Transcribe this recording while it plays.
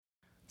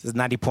This is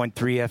 90.3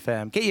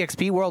 FM.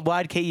 KEXP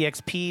worldwide,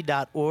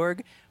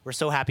 KEXP.org. We're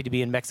so happy to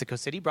be in Mexico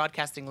City,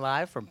 broadcasting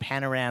live from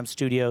Panoram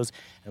Studios.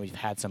 And we've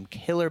had some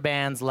killer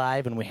bands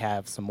live, and we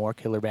have some more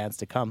killer bands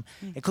to come,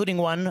 including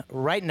one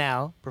right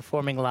now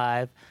performing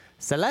live.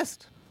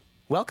 Celest,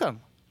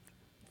 welcome.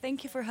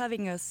 Thank you for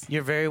having us.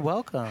 You're very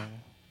welcome.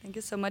 Thank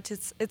you so much.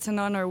 It's an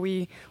honor.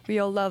 We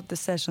all love the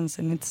sessions,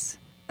 and it's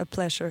a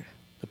pleasure.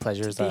 The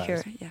pleasure is to be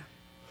ours. here. Yeah.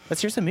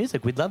 Let's hear some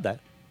music. We'd love that.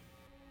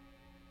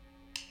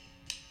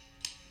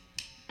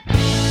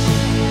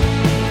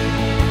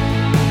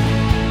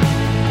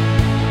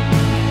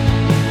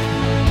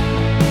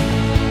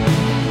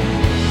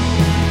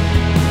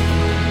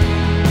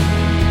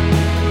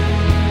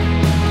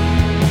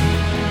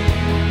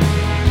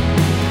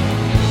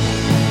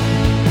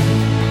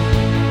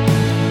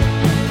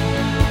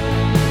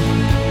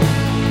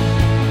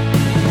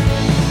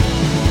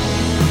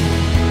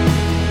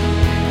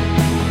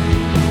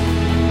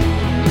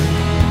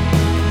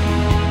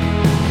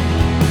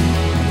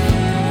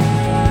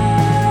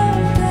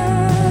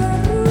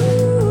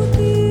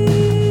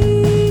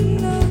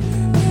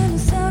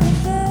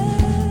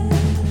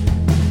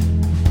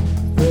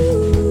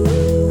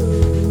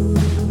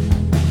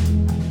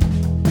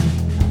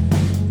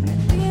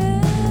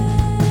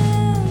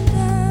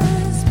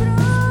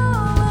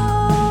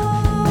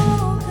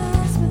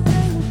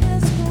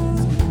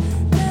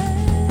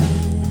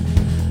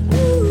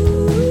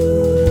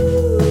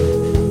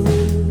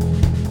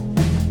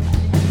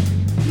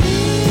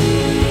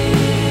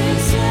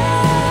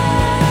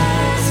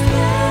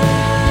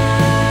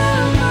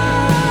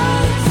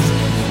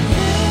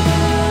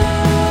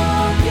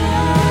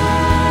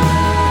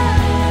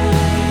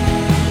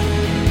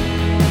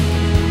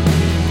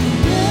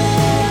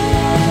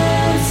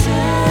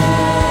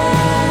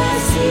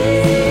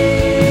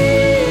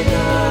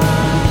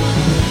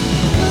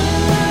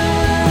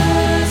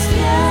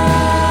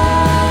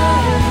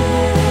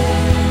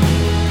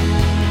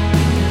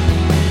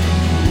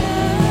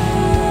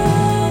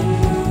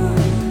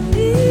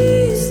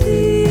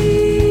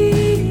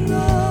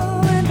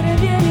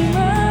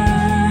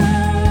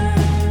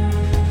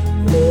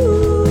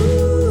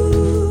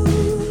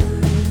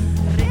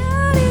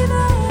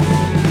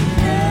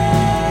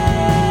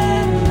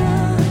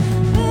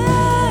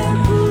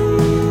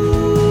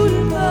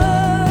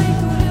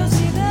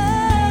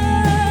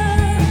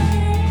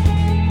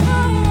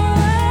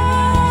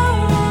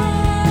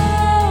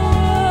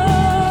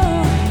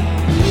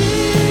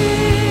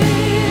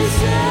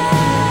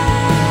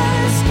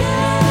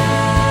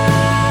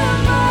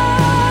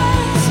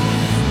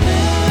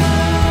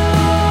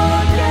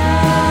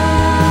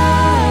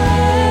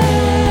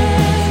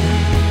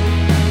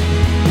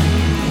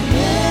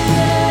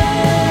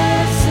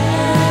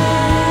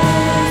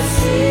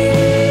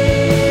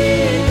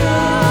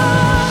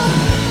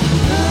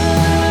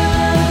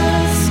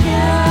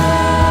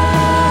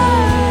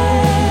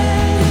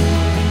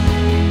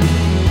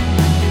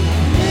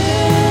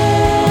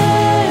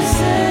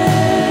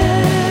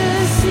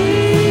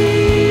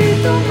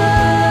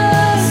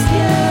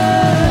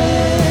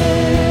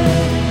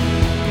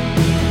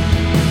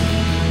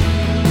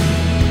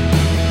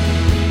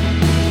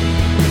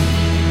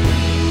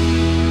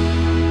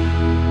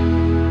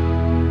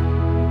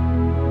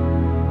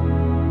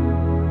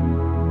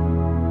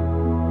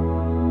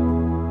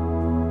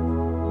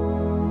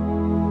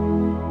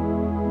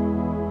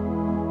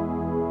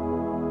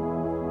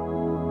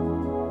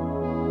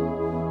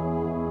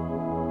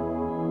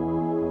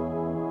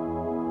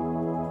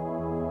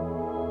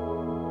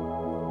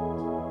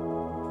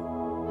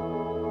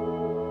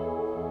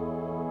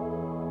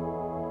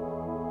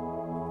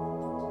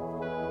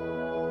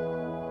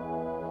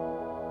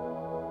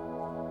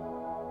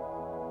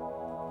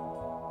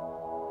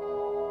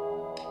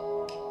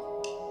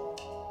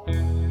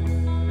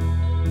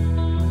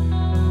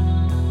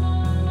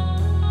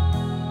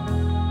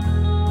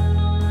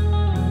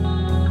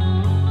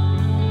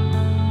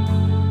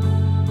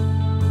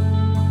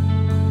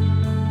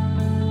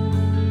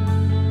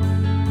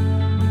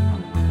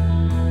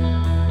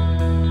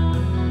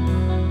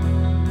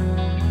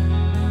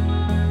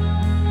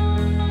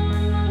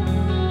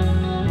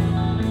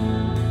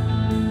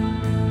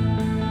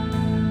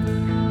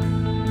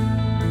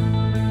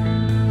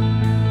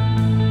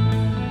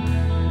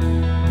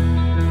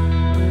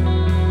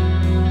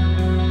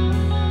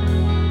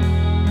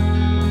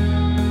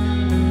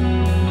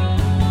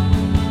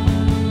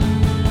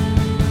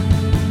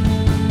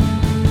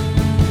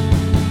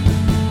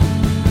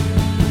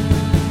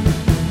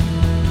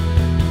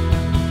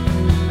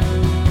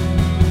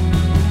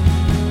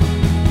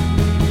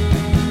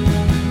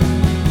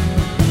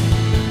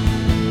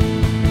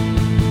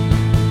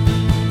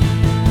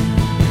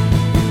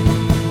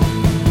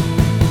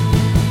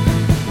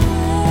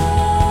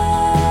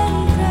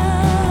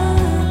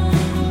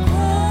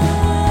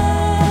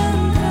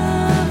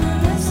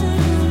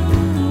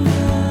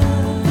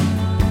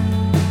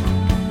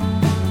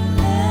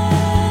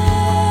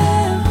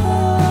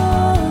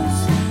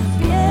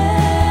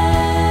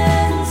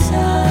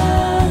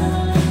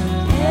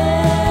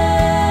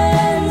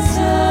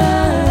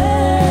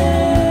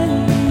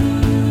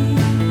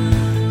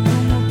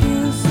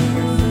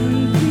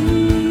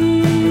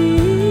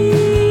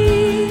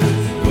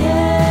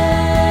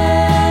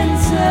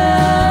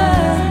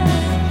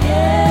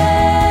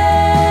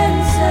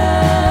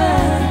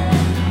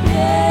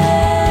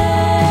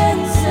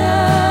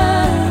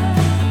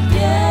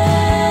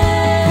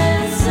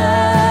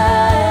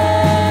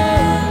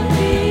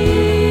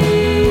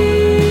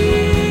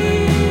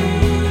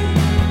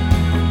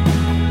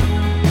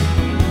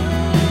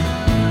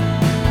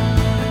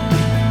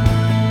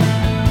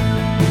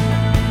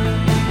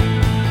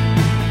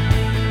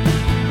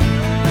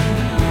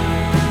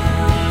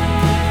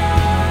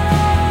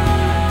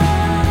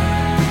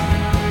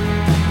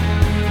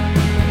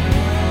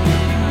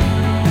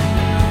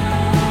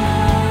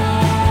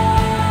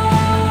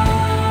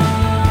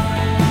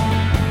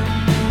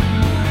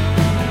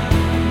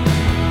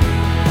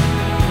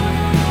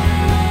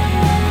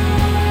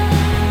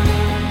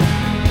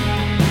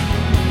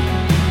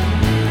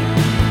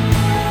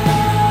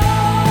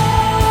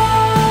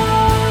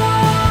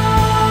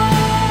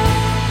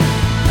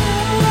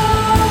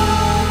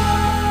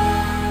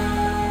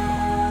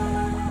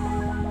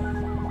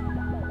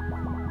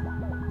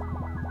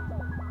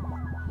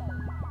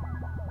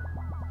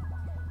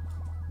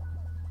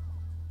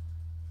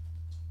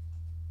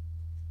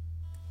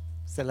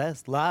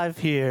 Celest, live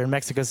here in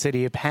Mexico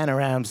City at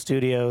Panoram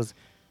Studios.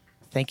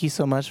 Thank you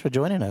so much for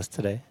joining us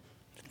today.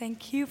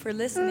 Thank you for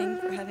listening,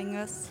 for having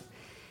us.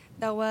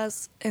 That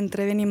was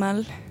Entre Bien y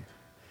Mal.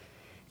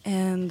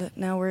 And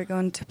now we're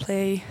going to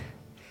play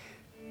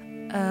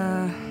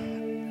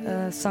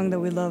a song that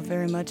we love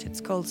very much.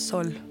 It's called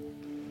Sol,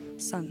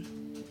 Sun.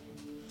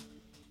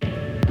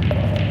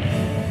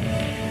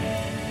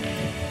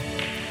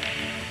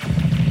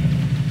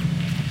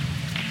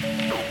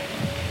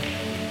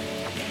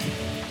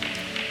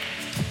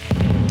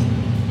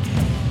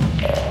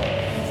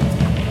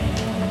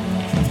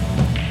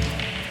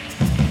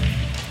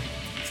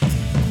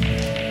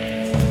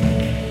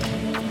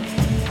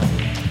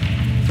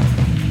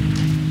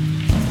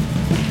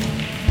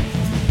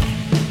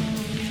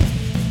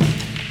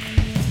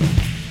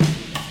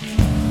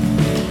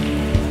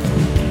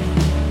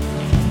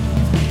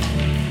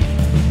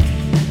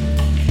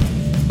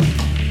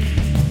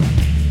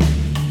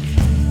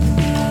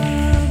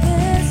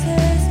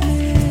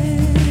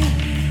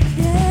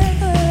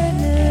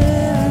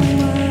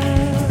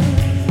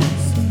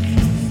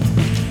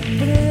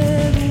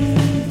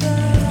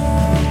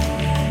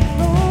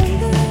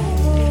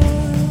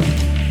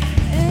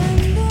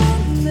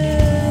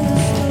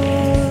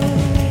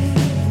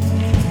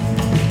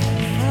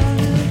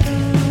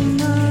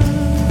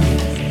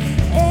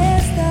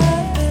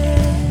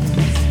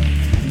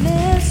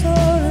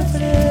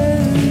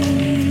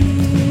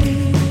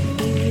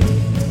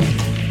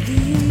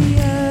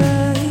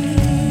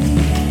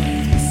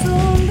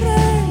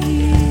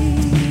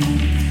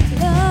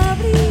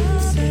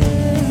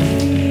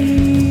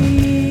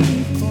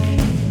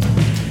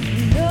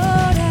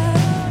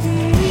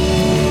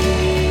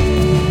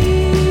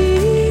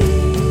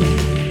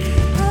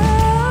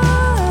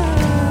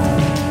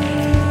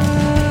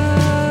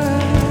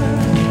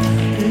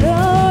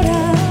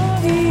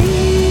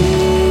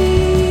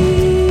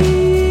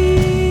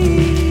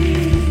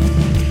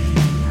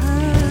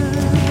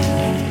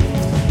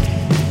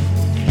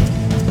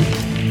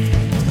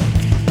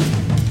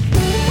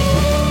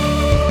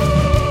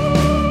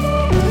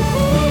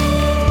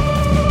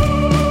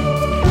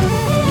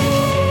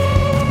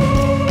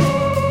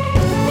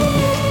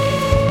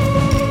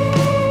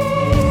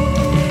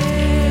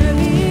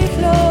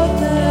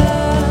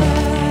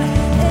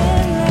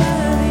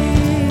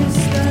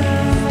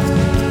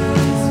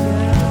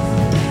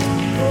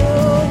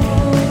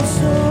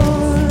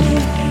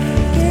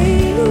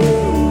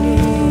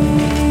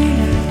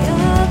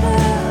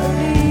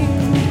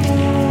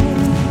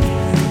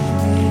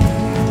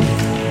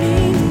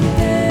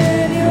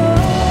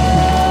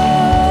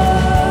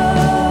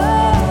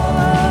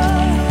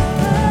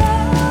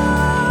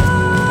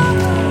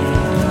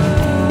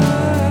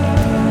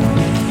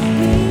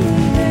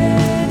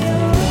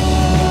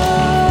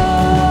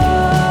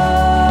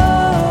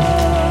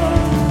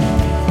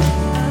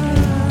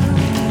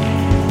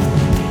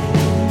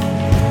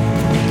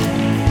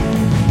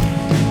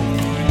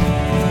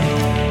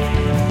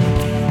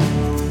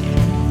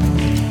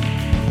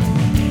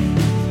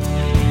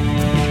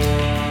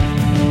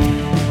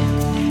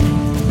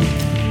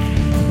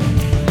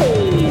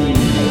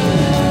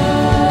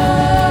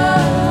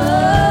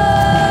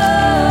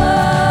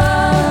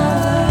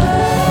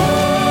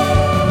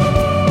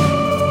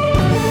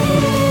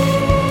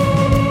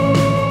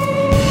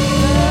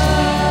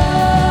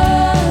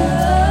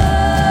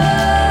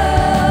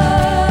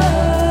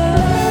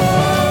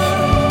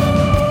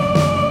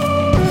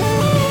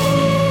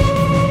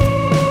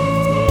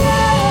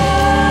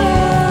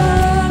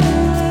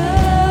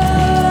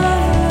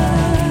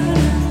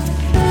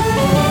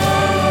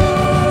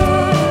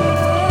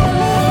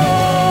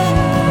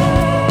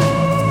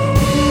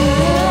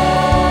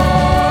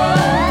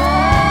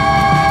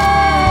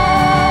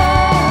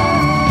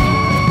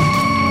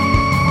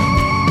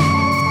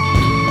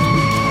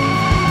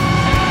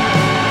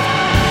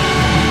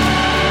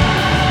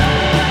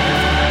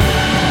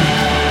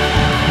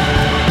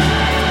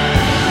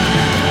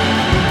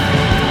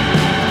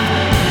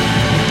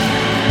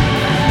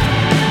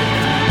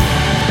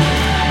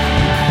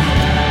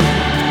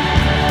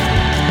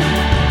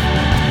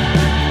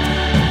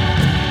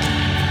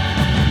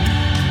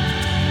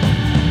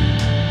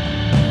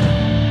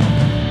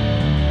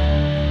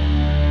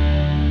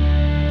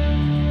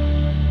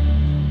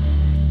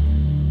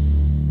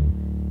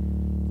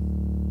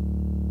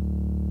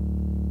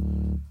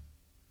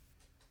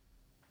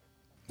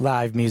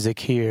 Live music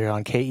here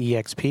on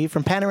KEXP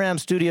from Panoram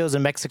Studios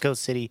in Mexico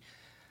City.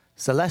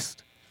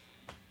 Celeste,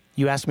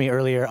 you asked me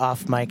earlier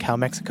off mic how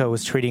Mexico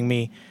was treating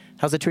me.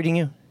 How's it treating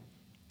you?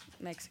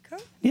 Mexico?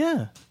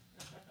 Yeah.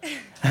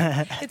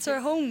 It's our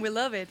home. We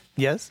love it.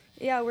 Yes?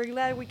 Yeah, we're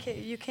glad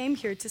you came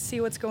here to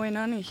see what's going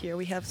on in here.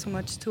 We have so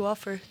much to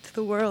offer to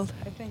the world,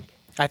 I think.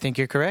 I think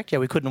you're correct. Yeah,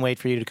 we couldn't wait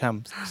for you to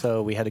come,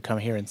 so we had to come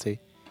here and see.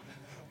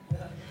 You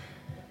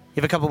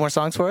have a couple more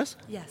songs for us?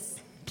 Yes.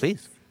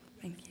 Please.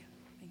 Thank you.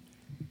 Thank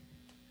you.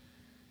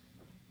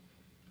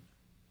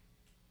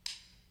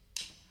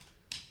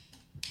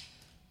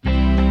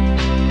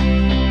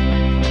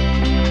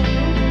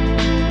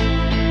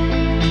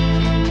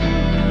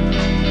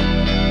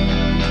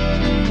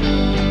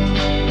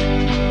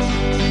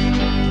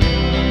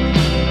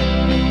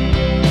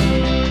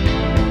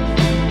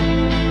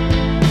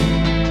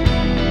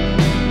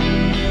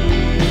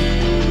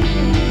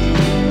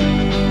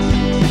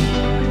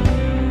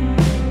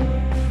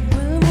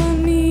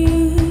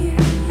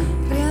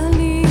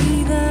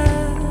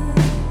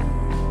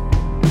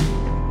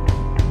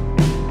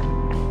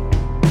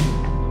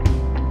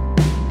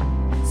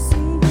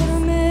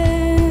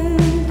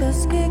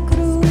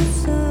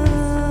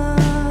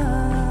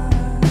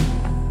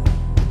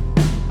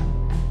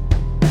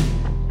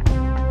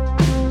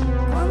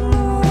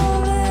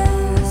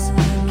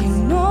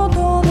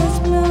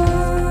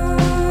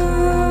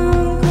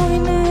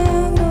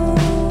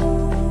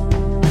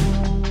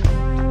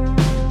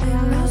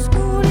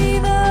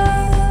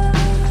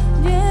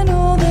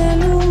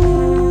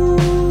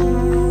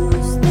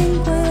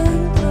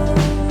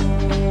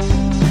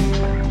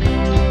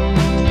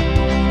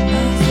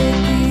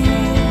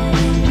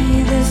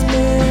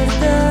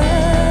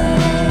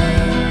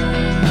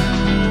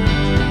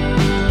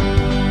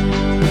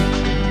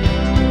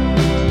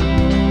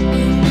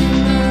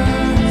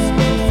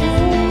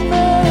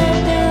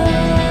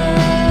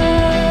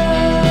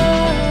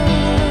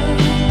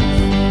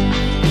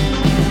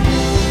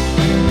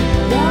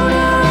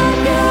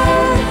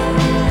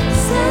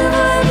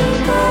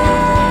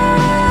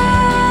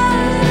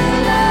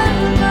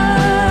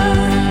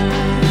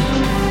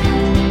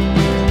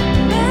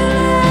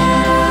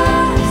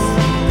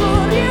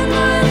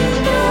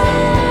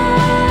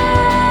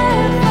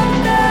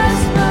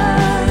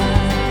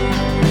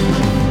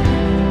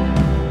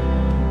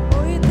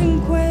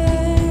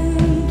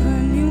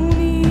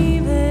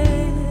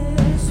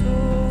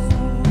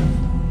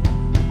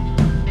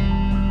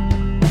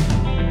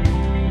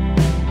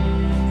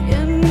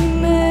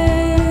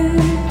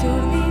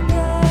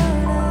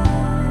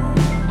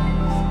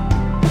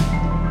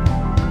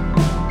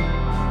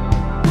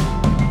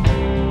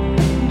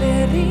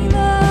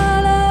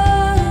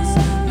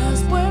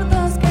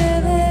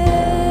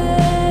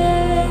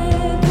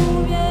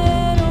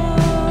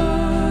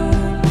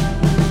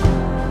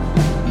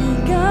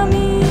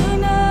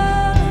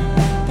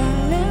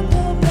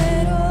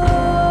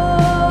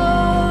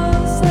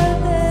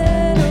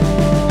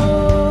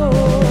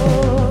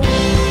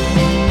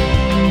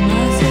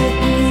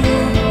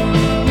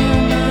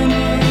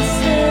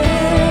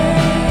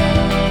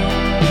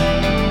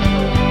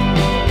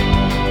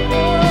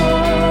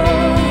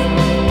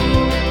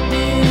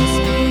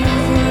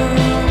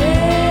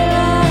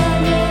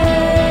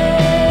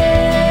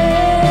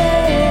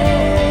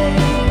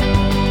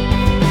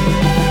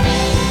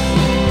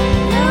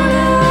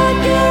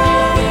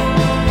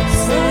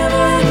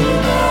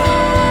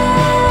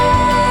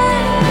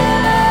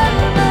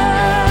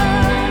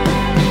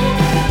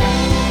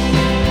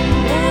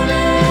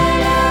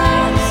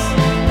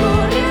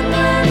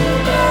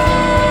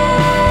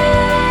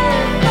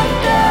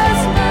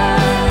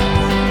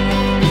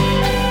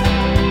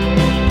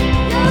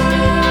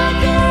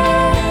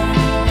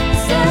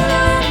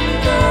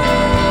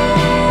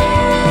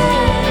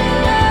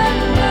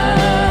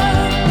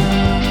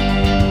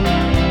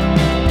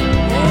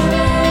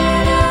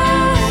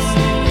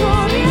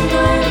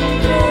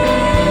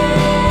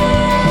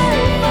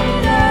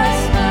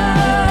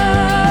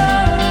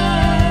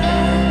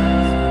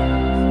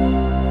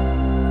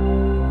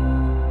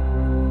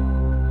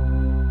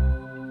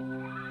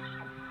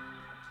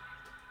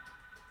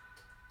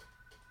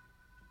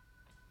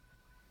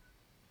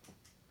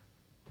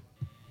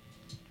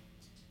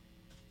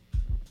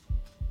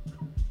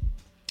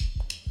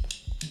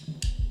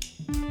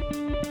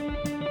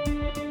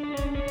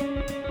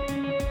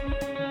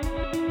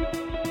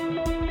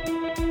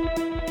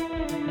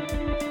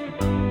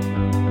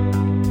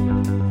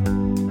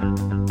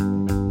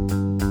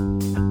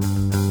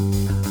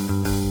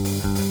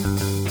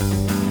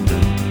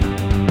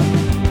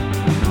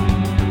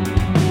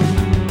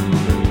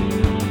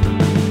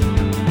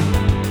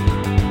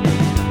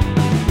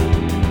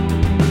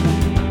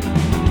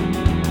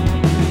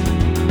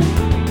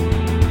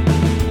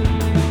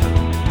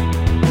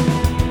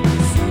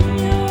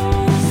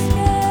 Señor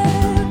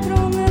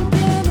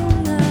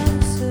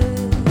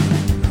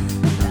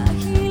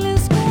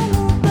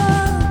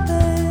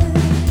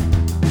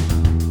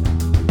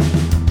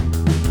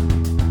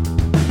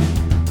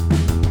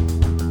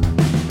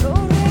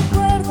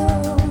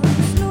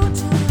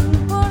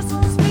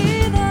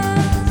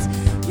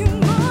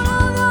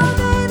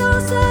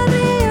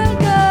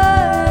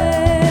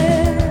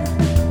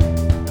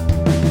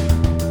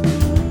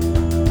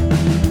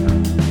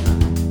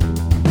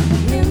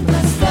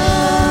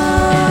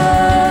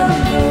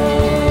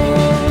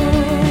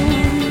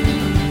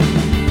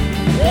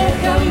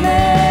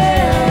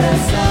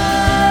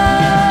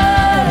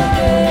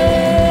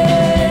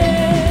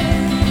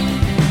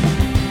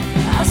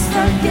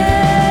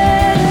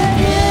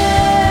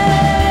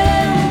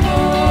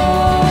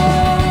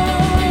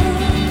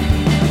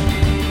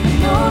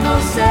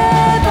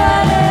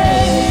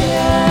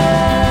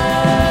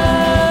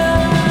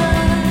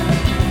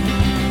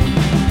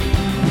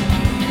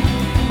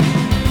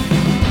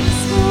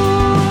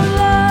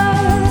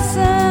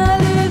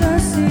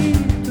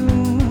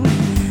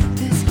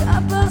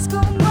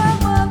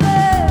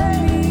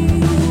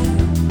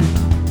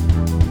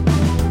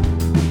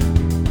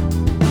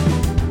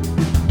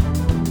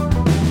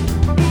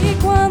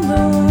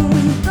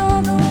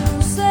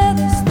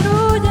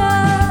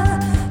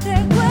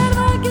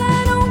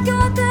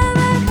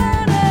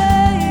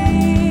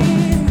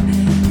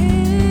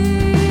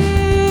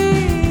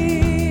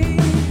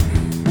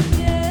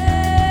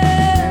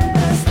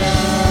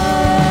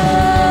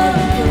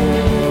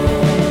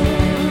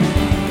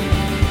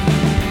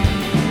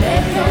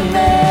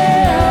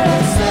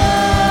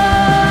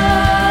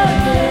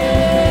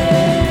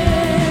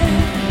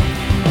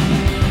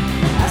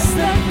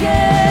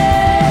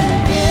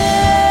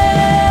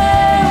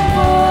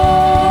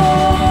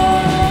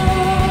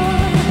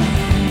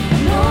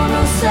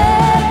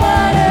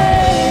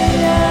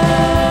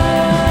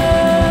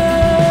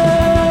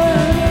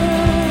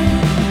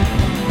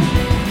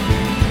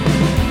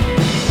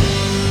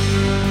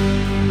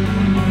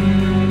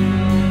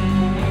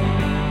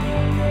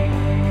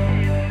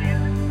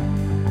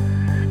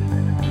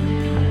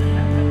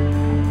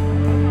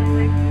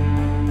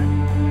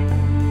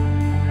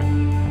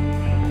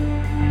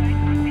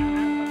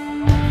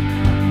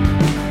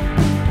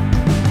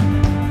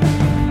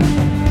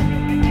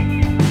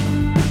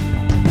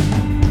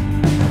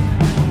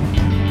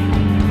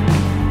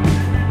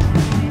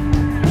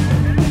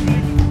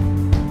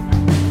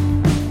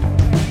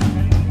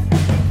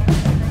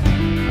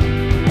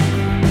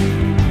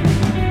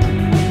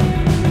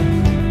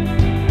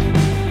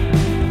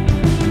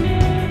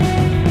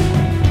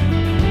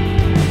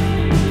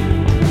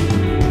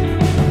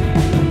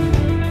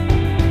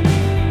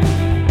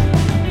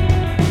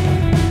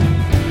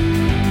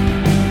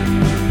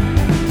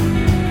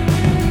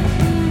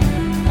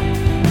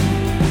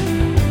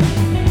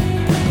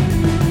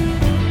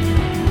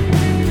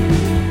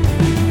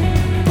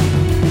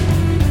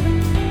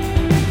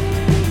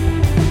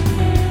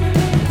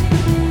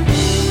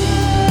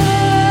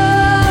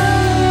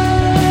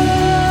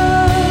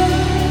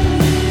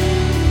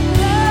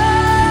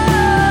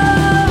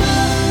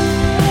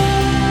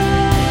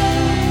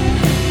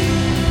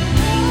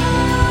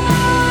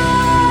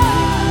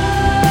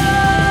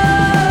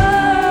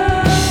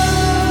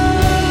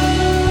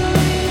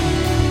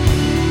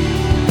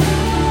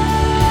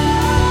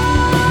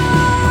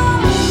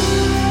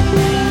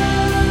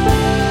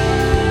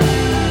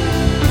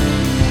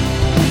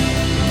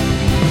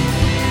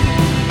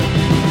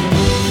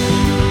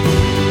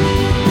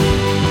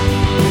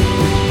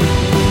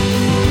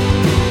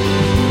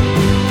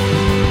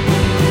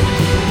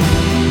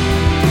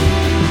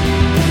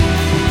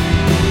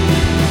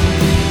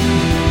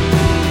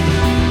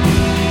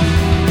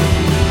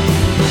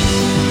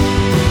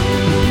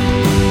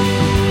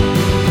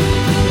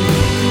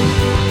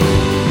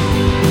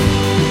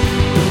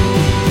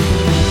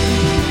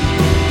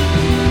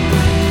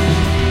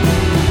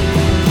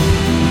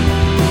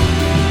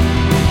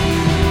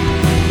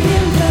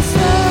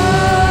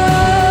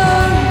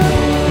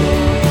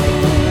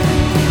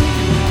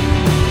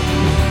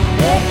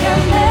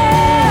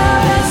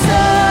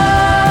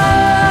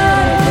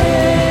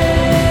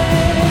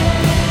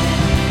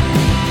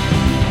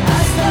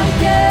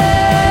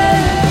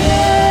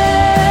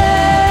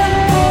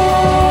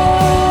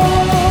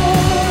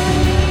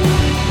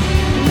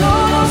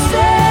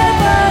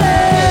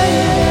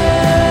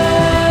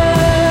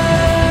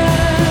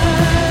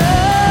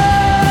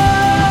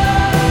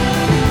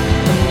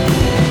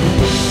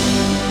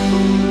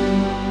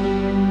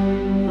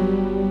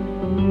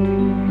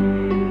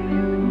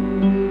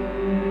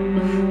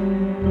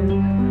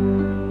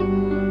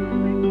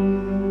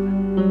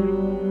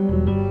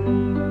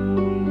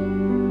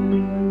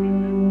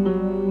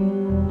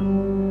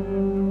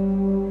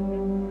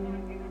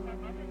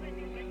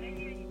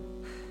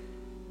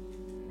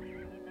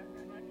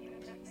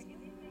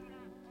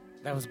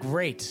That was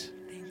great.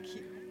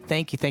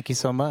 Thank you. Thank you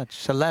so much.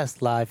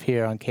 Celest live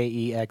here on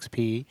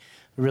KEXP.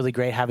 Really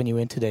great having you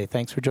in today.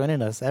 Thanks for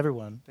joining us,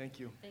 everyone. Thank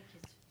you.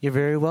 You're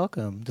very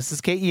welcome. This is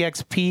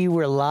KEXP.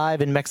 We're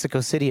live in Mexico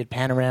City at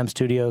Panoram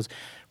Studios,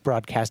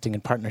 broadcasting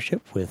in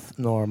partnership with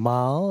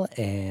Normal,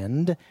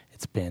 and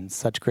it's been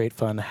such great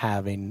fun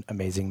having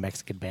amazing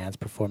Mexican bands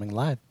performing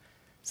live.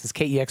 This is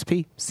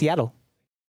KEXP, Seattle.